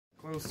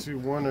Supposed to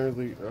one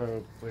early,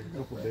 like a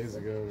couple days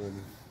ago,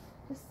 and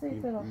he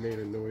made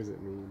a noise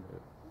at me.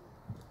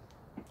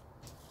 But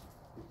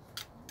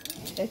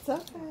it's okay.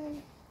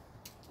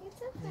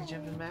 It's okay. Is he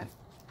jumping back?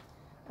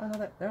 Oh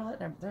no, they're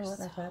letting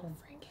her pet him.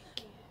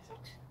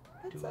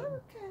 It's okay.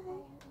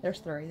 There's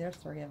three of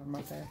them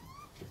right there.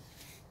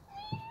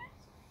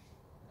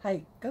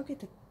 Hey, go get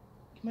the.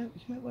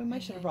 We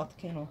might should have brought the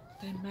kennel.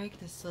 They make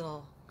this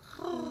little.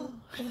 Oh,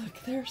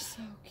 look, they're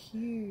so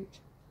cute.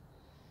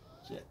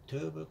 Is that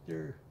tub up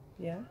there?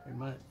 Yeah. There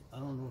might, I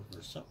don't know if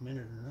there's something in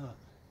it or not.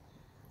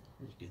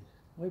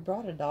 We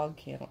brought a dog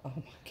kennel. Oh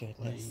my goodness.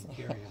 Well,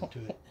 you can carry him to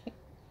it.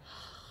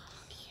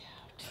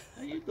 Cute.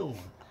 How you doing?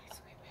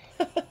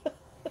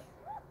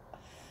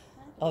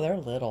 Oh, they're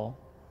little.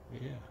 Yeah.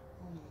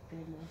 Oh my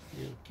goodness.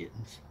 Little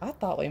kittens. I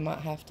thought we might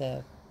have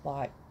to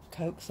like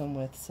coax them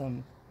with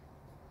some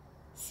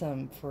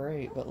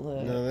fruit, but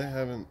look. no, they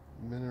haven't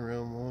been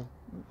around long.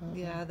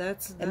 Yeah,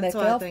 that's And they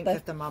why I fell- think they-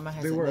 that the mama They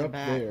hasn't were been up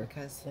back there.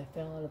 because They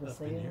fell out of the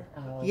Up in ceiling. here.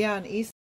 Oh. yeah, and East